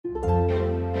Hey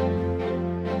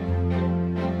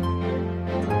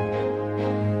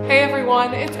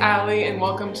everyone, it's Allie and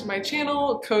welcome to my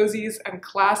channel, Cozies and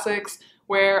Classics,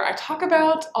 where I talk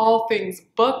about all things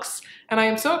books, and I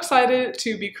am so excited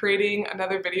to be creating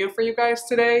another video for you guys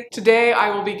today. Today I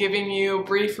will be giving you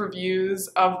brief reviews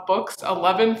of books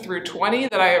 11 through 20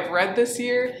 that I have read this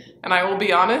year, and I will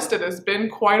be honest, it has been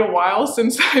quite a while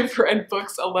since I've read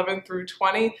books 11 through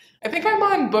 20. I think I'm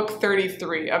on book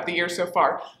 33 of the year so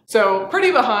far, so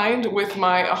pretty behind with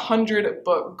my 100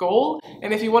 book goal,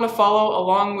 and if you want to follow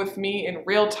along with me in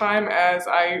real time as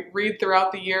I read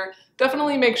throughout the year,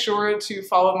 definitely make sure to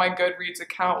follow my Goodreads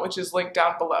account, which is linked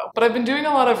down below. But I've been doing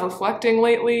a lot of reflecting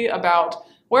lately about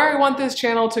where I want this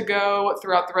channel to go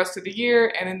throughout the rest of the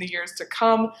year and in the years to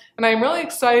come, and I'm really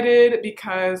excited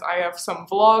because I have some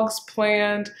vlogs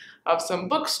planned of some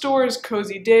bookstores,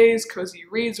 cozy days, cozy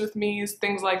reads with me's,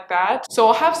 things like that. So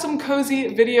I'll have some cozy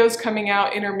videos coming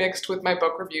out intermixed with my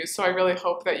book reviews, so I really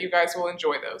hope that you guys will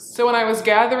enjoy those. So when I was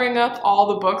gathering up all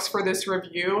the books for this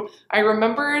review, I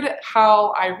remembered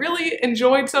how I really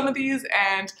enjoyed some of these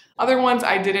and other ones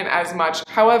I didn't as much.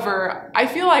 However, I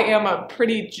feel I am a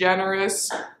pretty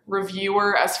generous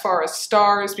reviewer as far as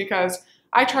stars because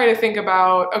I try to think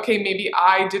about, okay, maybe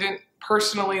I didn't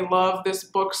personally love this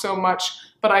book so much,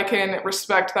 but I can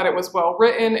respect that it was well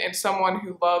written, and someone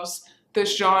who loves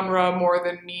this genre more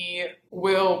than me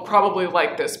will probably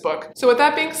like this book. So with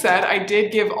that being said, I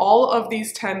did give all of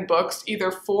these 10 books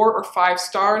either 4 or 5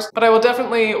 stars, but I will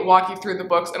definitely walk you through the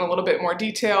books in a little bit more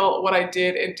detail, what I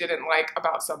did and didn't like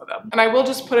about some of them. And I will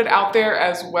just put it out there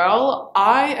as well,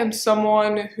 I am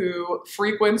someone who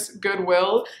frequents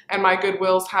Goodwill, and my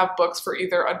Goodwills have books for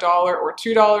either $1 or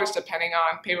 $2 depending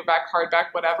on paperback,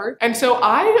 hardback, whatever. And so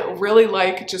I really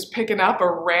like just picking up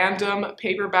a random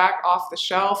paperback off the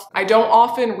shelf. I don't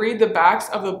often read the backs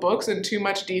of the books in too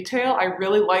much detail. I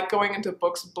really like going into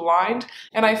books blind,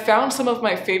 and I found some of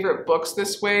my favorite books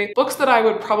this way. Books that I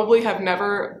would probably have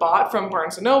never bought from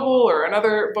Barnes & Noble or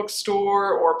another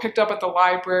bookstore or picked up at the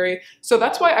library. So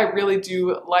that's why I really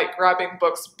do like grabbing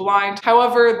books blind.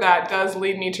 However, that does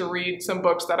lead me to read some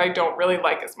books that I don't really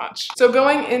like as much. So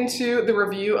going into the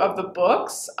review of the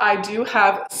books, I do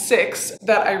have 6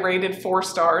 that I rated 4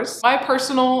 stars. My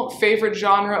personal favorite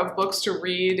genre of books to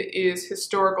read is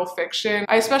historical fiction.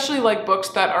 I especially like books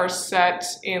that are set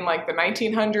in like the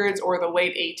 1900s or the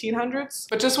late 1800s,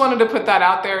 but just wanted to put that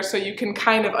out there so you can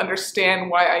kind of understand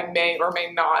why I may or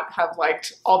may not have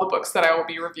liked all the books that I will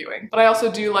be reviewing. But I also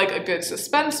do like a good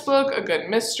suspense book, a good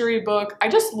mystery book. I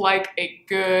just like a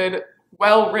good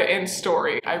well-written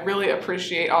story. I really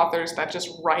appreciate authors that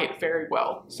just write very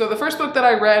well. So the first book that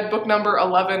I read, book number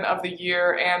 11 of the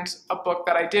year, and a book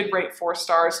that I did rate 4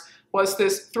 stars, was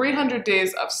this 300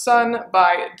 Days of Sun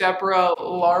by Deborah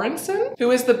Lawrenson,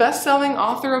 who is the best-selling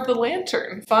author of The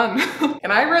Lantern. Fun.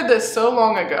 And I read this so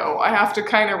long ago, I have to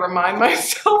kind of remind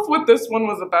myself what this one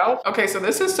was about. Okay, so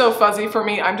this is so fuzzy for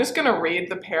me. I'm just gonna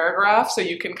read the paragraph so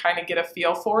you can kind of get a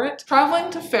feel for it. Traveling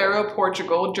to Faro,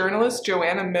 Portugal, journalist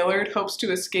Joanna Millard hopes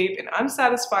to escape an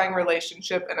unsatisfying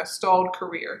relationship and a stalled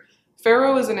career.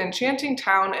 Faro is an enchanting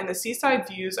town, and the seaside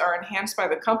views are enhanced by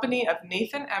the company of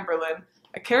Nathan Emberlin,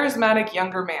 a charismatic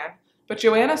younger man, but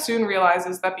Joanna soon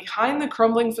realizes that behind the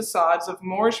crumbling facades of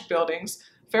Moorish buildings,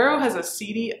 Faro has a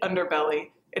seedy underbelly,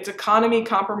 its economy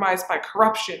compromised by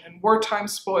corruption and wartime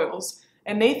spoils,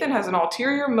 and Nathan has an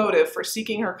ulterior motive for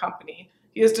seeking her company.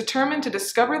 He is determined to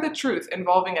discover the truth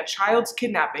involving a child's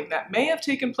kidnapping that may have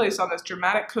taken place on this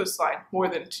dramatic coastline more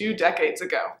than 2 decades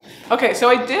ago. Okay, so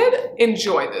I did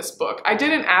enjoy this book. I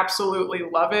didn't absolutely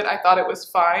love it. I thought it was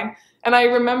fine. And I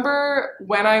remember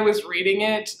when I was reading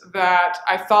it that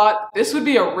I thought this would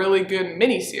be a really good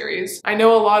miniseries. I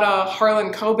know a lot of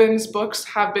Harlan Coben's books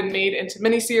have been made into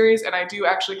miniseries, and I do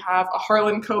actually have a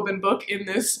Harlan Coben book in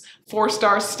this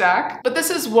 4-star stack. But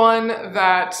this is one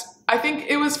that I think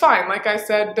it was fine. Like I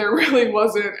said, there really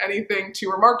wasn't anything too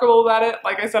remarkable about it.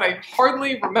 Like I said, I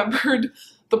hardly remembered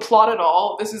the plot at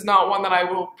all. This is not one that I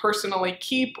will personally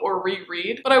keep or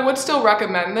reread, but I would still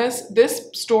recommend this. This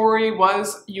story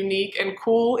was unique and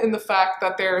cool in the fact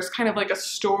that there's kind of like a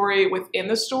story within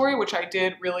the story, which I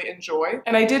did really enjoy.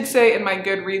 And I did say in my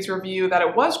Goodreads review that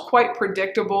it was quite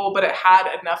predictable, but it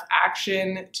had enough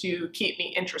action to keep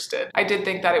me interested. I did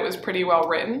think that it was pretty well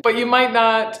written, but you might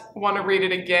not want to read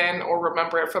it again or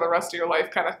remember it for the rest of your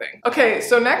life kind of thing. Okay,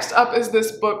 so next up is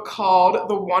this book called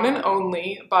The One and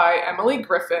Only by Emily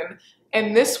Giffin.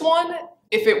 And this one,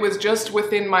 if it was just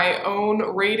within my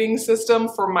own rating system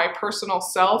for my personal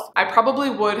self, I probably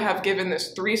would have given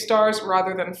this 3 stars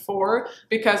rather than 4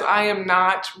 because I am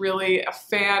not really a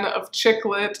fan of chick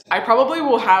lit. I probably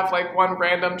will have like one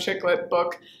random chick lit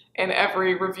book in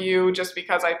every review just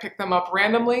because I pick them up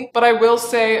randomly. But I will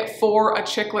say for a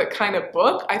chick lit kind of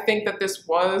book, I think that this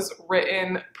was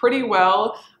written pretty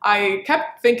well. I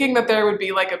kept thinking that there would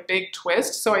be like a big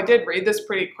twist, so I did read this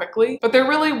pretty quickly, but there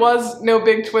really was no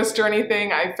big twist or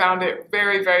anything. I found it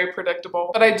very, very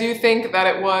predictable, but I do think that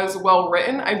it was well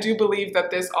written. I do believe that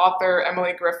this author,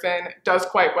 Emily Giffin, does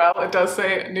quite well. It does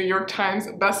say New York Times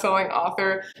bestselling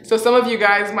author, so some of you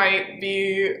guys might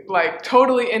be like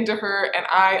totally into her, and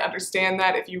I understand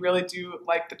that if you really do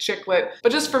like the chick lit,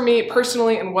 but just for me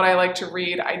personally and what I like to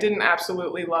read, I didn't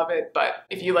absolutely love it, but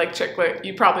if you like chick lit,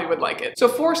 you probably would like it. So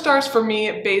 4 stars for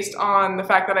me based on the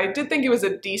fact that I did think it was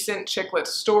a decent chick lit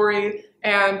story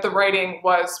and the writing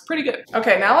was pretty good.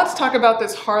 Okay, now let's talk about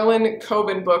this Harlan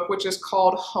Coben book, which is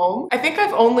called Home. I think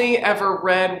I've only ever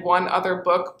read one other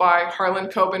book by Harlan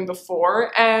Coben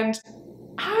before, and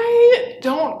I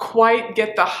don't quite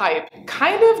get the hype.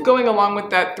 Kind of going along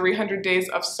with that 300 Days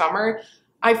of Summer,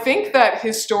 I think that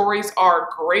his stories are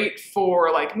great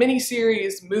for like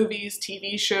miniseries, movies,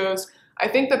 TV shows. I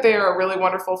think that they are really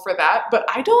wonderful for that, but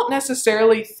I don't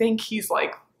necessarily think he's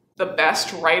like the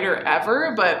best writer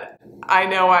ever, but I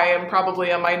know I am probably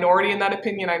a minority in that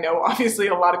opinion. I know obviously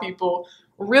a lot of people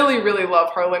really, really love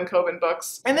Harlan Coben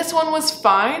books. And this one was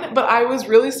fine, but I was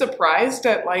really surprised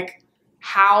at like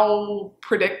how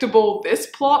predictable this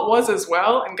plot was as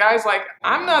well. And guys, like,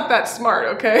 I'm not that smart,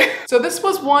 okay? So this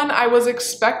was one I was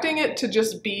expecting it to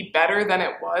just be better than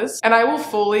it was. And I will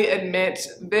fully admit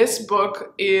this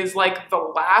book is like the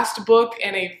last book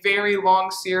in a very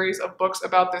long series of books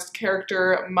about this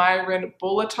character, Myron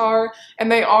Bolitar.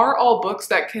 And they are all books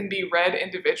that can be read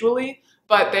individually,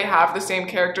 but they have the same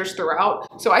characters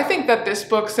throughout. So I think that this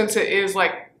book, since it is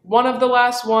like one of the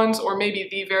last ones, or maybe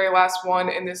the very last one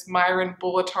in this Myron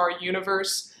Bolitar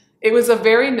universe, it was a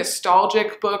very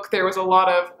nostalgic book. There was a lot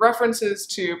of references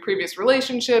to previous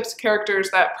relationships,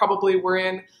 characters that probably were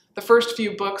in the first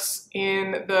few books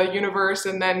in the universe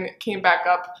and then came back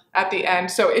up at the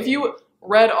end. So if you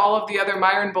read all of the other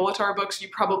Myron Bolitar books, you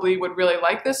probably would really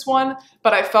like this one,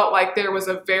 but I felt like there was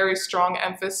a very strong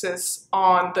emphasis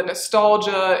on the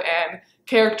nostalgia and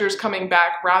characters coming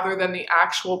back rather than the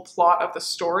actual plot of the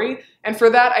story. And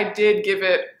for that, I did give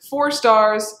it 4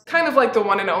 stars, kind of like the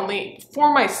one and only.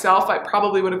 For myself, I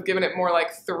probably would have given it more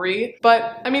like 3,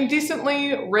 but I mean,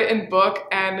 decently written book.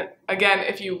 And again,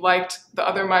 if you liked the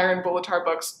other Myron Bolitar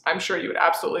books, I'm sure you would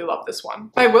absolutely love this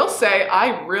one. I will say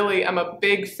I really am a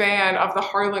big fan of the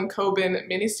Harlan Coben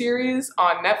miniseries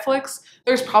on Netflix.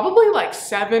 There's probably like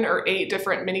 7 or 8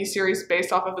 different miniseries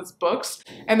based off of his books,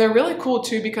 and they're really cool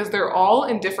too because they're all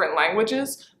in different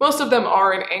languages. Most of them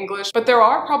are in English, but there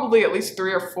are probably at least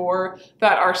 3 or 4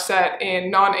 that are set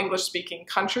in non-English speaking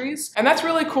countries. And that's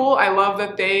really cool. I love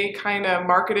that they kind of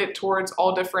market it towards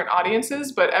all different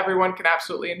audiences, but everyone can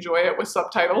absolutely enjoy it with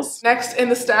subtitles. Next in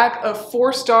the stack of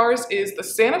 4 stars is The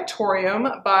Sanatorium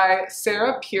by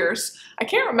Sarah Pearse. I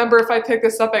can't remember if I picked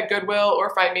this up at Goodwill or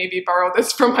if I maybe borrowed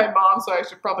this from my mom, so I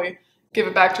should probably give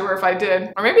it back to her if I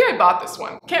did. Or maybe I bought this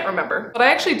one. Can't remember. But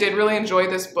I actually did really enjoy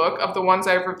this book. Of the ones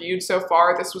I've reviewed so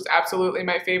far, this was absolutely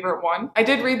my favorite one. I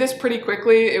did read this pretty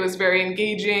quickly. It was very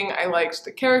engaging. I liked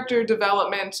the character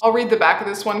development. I'll read the back of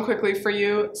this one quickly for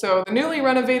you. So, the newly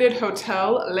renovated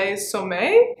Hotel Les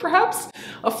Sommets, perhaps?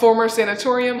 A former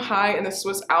sanatorium high in the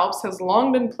Swiss Alps has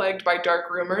long been plagued by dark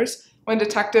rumors. When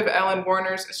Detective Ellen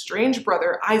Warner's estranged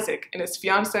brother, Isaac, and his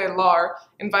fiancée, Lar,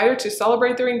 invite her to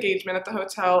celebrate their engagement at the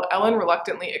hotel, Ellen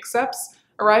reluctantly accepts.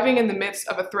 Arriving in the midst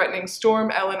of a threatening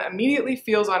storm, Ellen immediately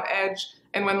feels on edge,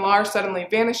 and when Lar suddenly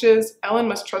vanishes, Ellen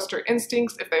must trust her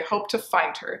instincts if they hope to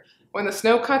find her. When the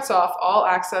snow cuts off all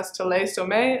access to Les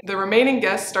Sommets, the remaining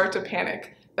guests start to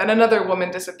panic. Then another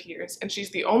woman disappears, and she's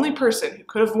the only person who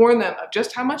could have warned them of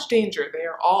just how much danger they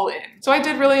are all in. So I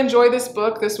did really enjoy this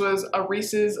book. This was a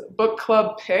Reese's Book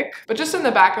Club pick, but just in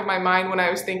the back of my mind when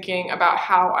I was thinking about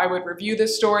how I would review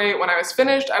this story, when I was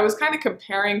finished, I was kind of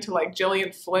comparing to like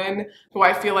Gillian Flynn, who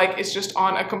I feel like is just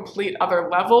on a complete other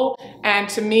level. And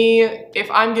to me,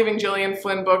 if I'm giving Gillian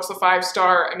Flynn books a 5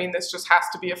 star, I mean, this just has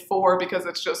to be a 4 because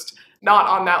it's just not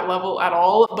on that level at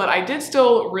all, but I did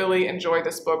still really enjoy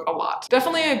this book a lot.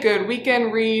 Definitely a good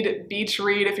weekend read, beach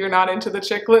read if you're not into the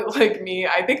chick lit like me.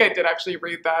 I think I did actually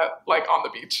read that like on the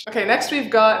beach. Okay, next we've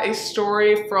got a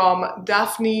story from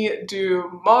Daphne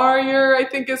du Maurier, I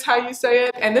think is how you say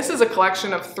it. And this is a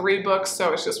collection of 3 books,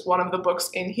 so it's just one of the books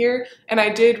in here. And I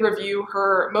did review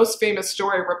her most famous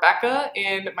story, Rebecca,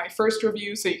 in my first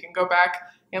review, so you can go back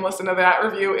and listen to that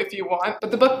review if you want.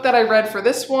 But the book that I read for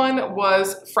this one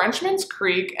was Frenchman's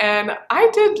Creek, and I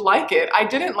did like it. I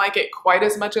didn't like it quite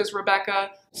as much as Rebecca.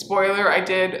 Spoiler, I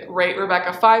did rate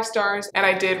Rebecca 5 stars, and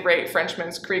I did rate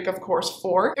Frenchman's Creek, of course,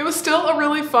 4. It was still a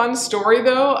really fun story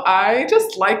though. I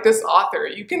just like this author.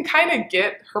 You can kind of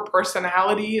get her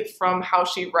personality from how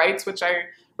she writes, which I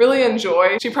really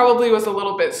enjoy. She probably was a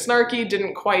little bit snarky,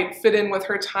 didn't quite fit in with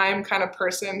her time kind of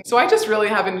person. So I just really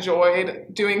have enjoyed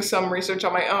doing some research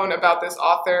on my own about this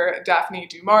author, Daphne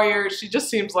du Maurier. She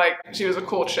just seems like she was a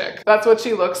cool chick. That's what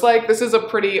she looks like. This is a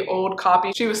pretty old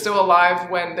copy. She was still alive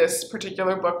when this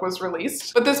particular book was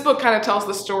released. But this book kind of tells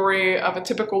the story of a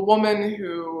typical woman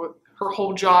who her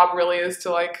whole job really is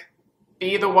to like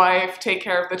be the wife, take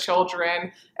care of the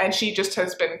children, and she just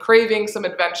has been craving some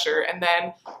adventure, and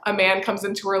then a man comes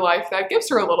into her life that gives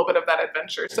her a little bit of that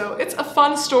adventure. So it's a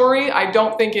fun story. I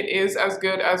don't think it is as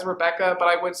good as Rebecca, but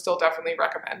I would still definitely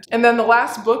recommend. And then the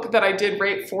last book that I did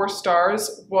rate 4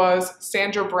 stars was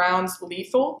Sandra Brown's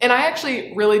Lethal, and I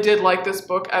actually really did like this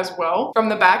book as well. From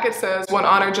the back it says, when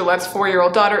Honor Gillette's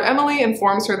 4-year-old daughter Emily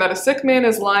informs her that a sick man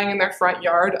is lying in their front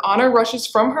yard, Honor rushes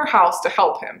from her house to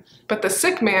help him. But the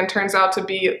sick man turns out to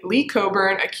be Lee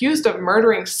Coben, accused of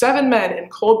murdering 7 men in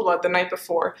cold blood the night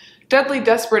before. Deadly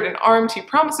desperate and armed, he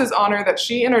promises Honor that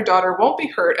she and her daughter won't be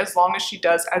hurt as long as she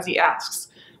does as he asks.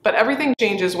 But everything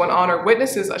changes when Honor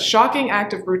witnesses a shocking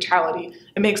act of brutality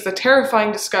and makes the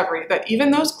terrifying discovery that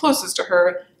even those closest to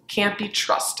her can't be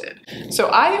trusted. So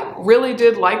I really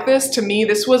did like this. To me,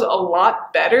 this was a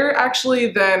lot better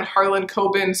actually than Harlan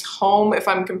Coben's Home, if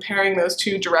I'm comparing those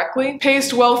two directly.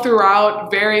 Paced well throughout,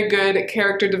 very good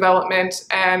character development,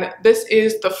 and this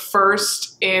is the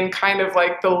first in kind of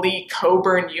like the Lee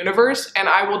Coben universe, and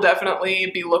I will definitely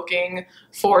be looking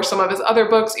for some of his other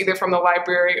books, either from the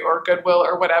library or Goodwill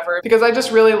or whatever, because I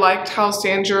just really liked how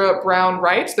Sandra Brown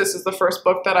writes. This is the first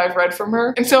book that I've read from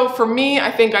her. And so for me, I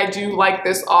think I do like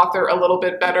this author a little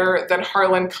bit better than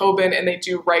Harlan Coben, and they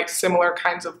do write similar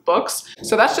kinds of books.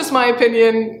 So that's just my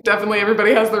opinion. Definitely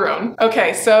everybody has their own.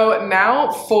 Okay, so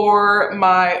now for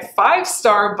my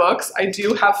 5-star books, I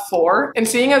do have 4. And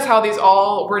seeing as how these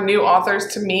all were new authors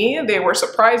to me, they were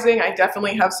surprising. I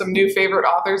definitely have some new favorite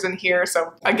authors in here.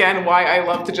 So again, why I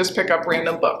love to just pick up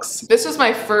random books. This was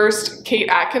my first Kate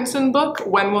Atkinson book,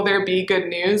 When Will There Be Good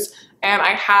News? And I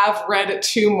have read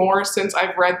 2 more since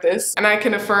I've read this, and I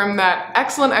can affirm that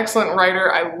excellent, excellent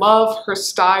writer. I love her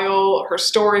style. Her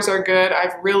stories are good.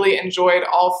 I've really enjoyed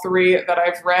all 3 that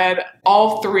I've read.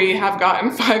 All 3 have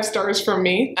gotten 5 stars from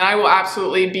me, and I will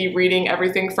absolutely be reading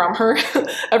everything from her,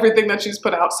 everything that she's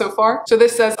put out so far. So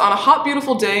this says, on a hot,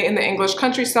 beautiful day in the English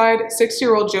countryside,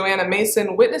 6-year-old Joanna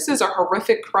Mason witnesses a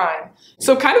horrific crime.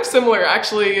 So kind of similar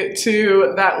actually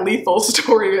to that Lethal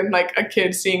story and like a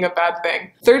kid seeing a bad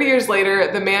thing. 30 years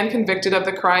later, the man convicted of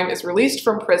the crime is released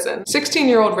from prison.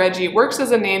 16-year-old Reggie works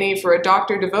as a nanny for a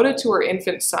doctor devoted to her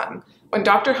infant son. When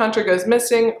Dr. Hunter goes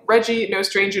missing, Reggie, no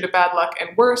stranger to bad luck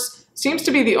and worse, seems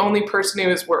to be the only person who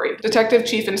is worried. Detective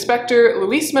Chief Inspector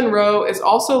Louise Monroe is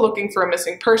also looking for a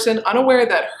missing person, unaware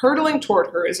that hurtling toward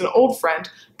her is an old friend,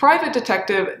 Private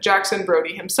Detective Jackson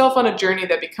Brodie, himself on a journey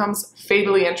that becomes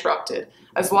fatally interrupted.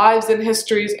 As lives and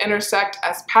histories intersect,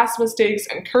 as past mistakes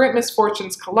and current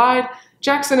misfortunes collide,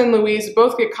 Jackson and Louise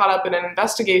both get caught up in an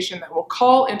investigation that will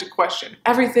call into question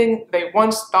everything they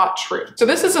once thought true. So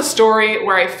this is a story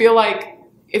where I feel like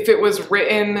if it was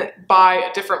written by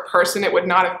a different person, it would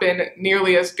not have been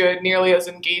nearly as good, nearly as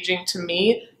engaging to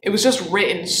me. It was just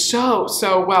written so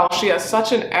well. She has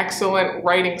such an excellent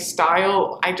writing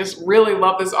style. I just really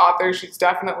love this author. She's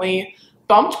definitely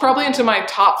bumped probably into my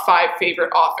top 5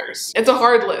 favorite authors. It's a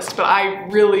hard list, but I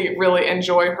really, really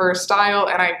enjoy her style,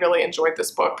 and I really enjoyed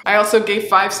this book. I also gave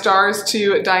 5 stars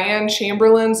to Diane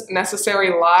Chamberlain's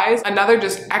Necessary Lies, another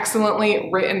just excellently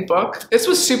written book. This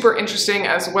was super interesting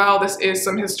as well. This is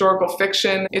some historical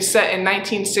fiction. It's set in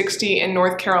 1960 in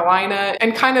North Carolina,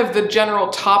 and kind of the general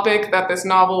topic that this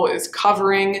novel is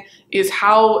covering is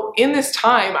how in this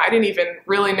time, I didn't even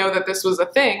really know that this was a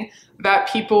thing, that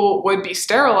people would be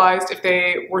sterilized if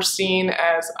they were seen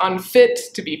as unfit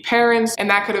to be parents, and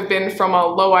that could have been from a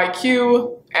low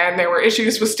IQ, and there were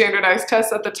issues with standardized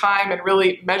tests at the time and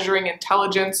really measuring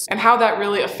intelligence, and how that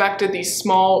really affected these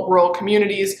small rural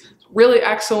communities. Really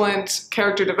excellent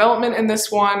character development in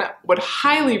this one. Would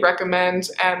highly recommend,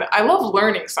 and I love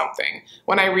learning something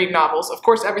when I read novels. Of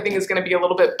course, everything is going to be a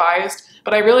little bit biased,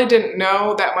 but I really didn't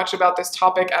know that much about this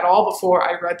topic at all before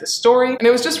I read the story, and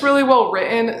it was just really well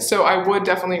written, so I would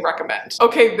definitely recommend.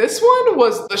 Okay, this one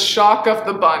was the shock of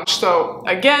the bunch. So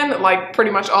again, like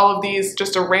pretty much all of these,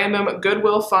 just a random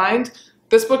Goodwill find.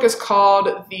 This book is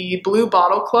called The Blue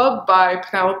Bottle Club by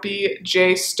Penelope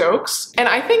J. Stokes. And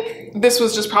I think this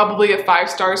was just probably a 5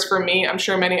 stars for me. I'm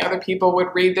sure many other people would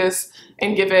read this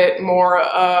and give it more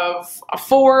of a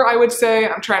 4, I would say.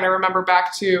 I'm trying to remember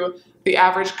back to the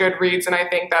average Goodreads, and I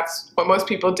think that's what most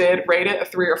people did, rate it a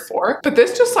 3 or 4. But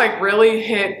this just like really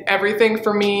hit everything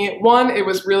for me. One, it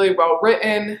was really well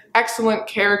written, excellent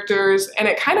characters, and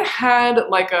it kind of had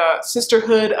like a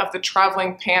sisterhood of the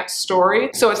traveling pants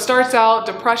story. So it starts out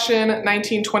Depression,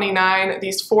 1929.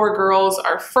 These 4 girls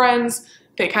are friends.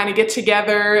 They kind of get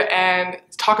together and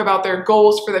talk about their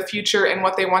goals for the future and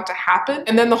what they want to happen.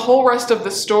 And then the whole rest of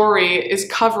the story is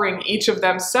covering each of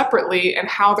them separately and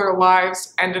how their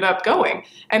lives ended up going.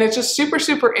 And it's just super,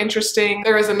 super interesting.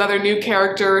 There is another new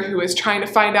character who is trying to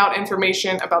find out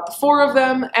information about the 4 of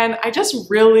them. And I just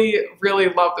really, really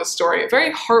love this story.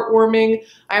 Very heartwarming.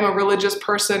 I am a religious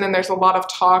person, and there's a lot of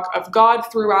talk of God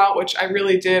throughout, which I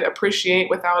really did appreciate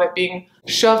without it being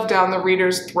shoved down the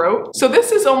reader's throat. So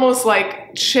this is almost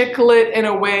like chick lit in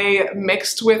a way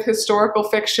mixed with historical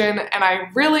fiction, and I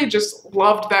really just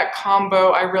loved that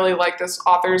combo. I really like this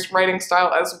author's writing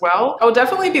style as well. I'll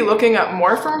definitely be looking up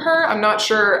more from her. I'm not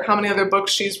sure how many other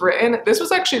books she's written. This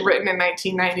was actually written in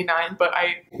 1999, but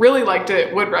I really liked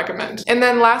it, would recommend. And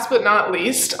then last but not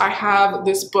least, I have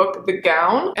this book, The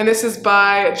Gown, and this is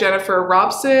by Jennifer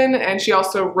Robson, and she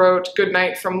also wrote Good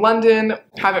Night from London.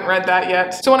 Haven't read that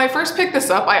yet. So when I first picked this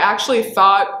up, I actually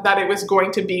thought that it was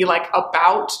going to be like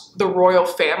about the royal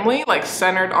family, like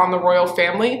centered on the royal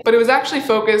family, but it was actually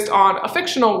focused on a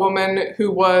fictional woman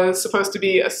who was supposed to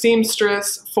be a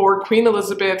seamstress for Queen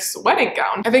Elizabeth's wedding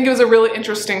gown. I think it was a really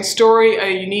interesting story, a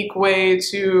unique way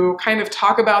to kind of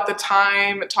talk about the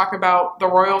time, talk about the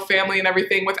royal family and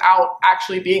everything without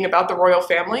actually being about the royal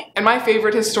family. And my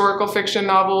favorite historical fiction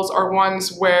novels are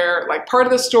ones where like part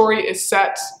of the story is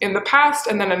set in the past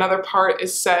and then another part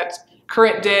is set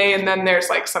current day, and then there's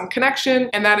like some connection,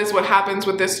 and that is what happens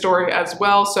with this story as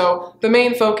well. So the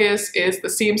main focus is the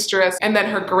seamstress, and then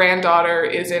her granddaughter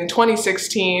is in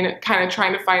 2016 kind of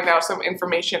trying to find out some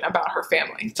information about her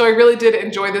family. So I really did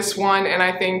enjoy this one, and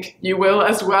I think you will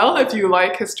as well if you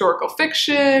like historical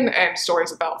fiction and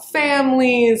stories about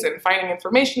families and finding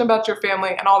information about your family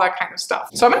and all that kind of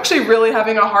stuff. So I'm actually really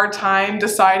having a hard time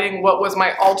deciding what was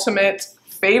my ultimate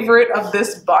favorite of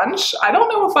this bunch. I don't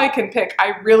know if I can pick.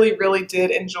 I really, really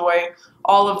did enjoy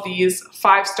all of these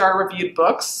 5-star reviewed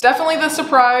books. Definitely the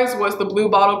surprise was The Blue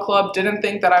Bottle Club. Didn't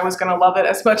think that I was gonna love it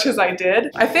as much as I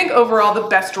did. I think overall the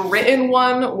best written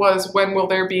one was When Will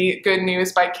There Be Good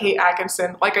News by Kate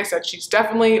Atkinson. Like I said, she's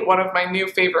definitely one of my new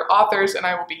favorite authors, and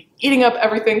I will be eating up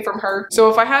everything from her.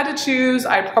 So if I had to choose,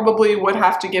 I probably would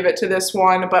have to give it to this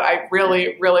one, but I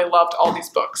really, really loved all these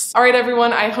books. All right,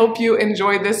 everyone, I hope you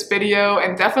enjoyed this video,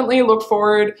 and definitely look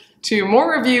forward to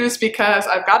more reviews because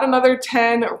I've got another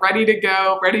 10 ready to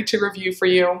go, ready to review for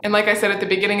you. And like I said at the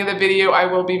beginning of the video, I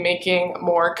will be making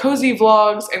more cozy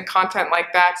vlogs and content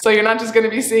like that. So you're not just gonna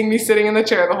be seeing me sitting in the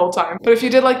chair the whole time. But if you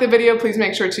did like the video, please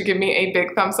make sure to give me a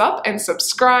big thumbs up and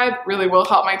subscribe. Really will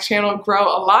help my channel grow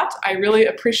a lot. I really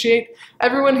appreciate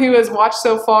everyone who has watched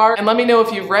so far. And let me know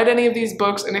if you've read any of these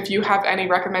books and if you have any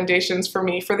recommendations for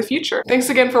me for the future.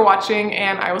 Thanks again for watching,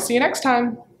 and I will see you next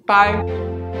time. Bye.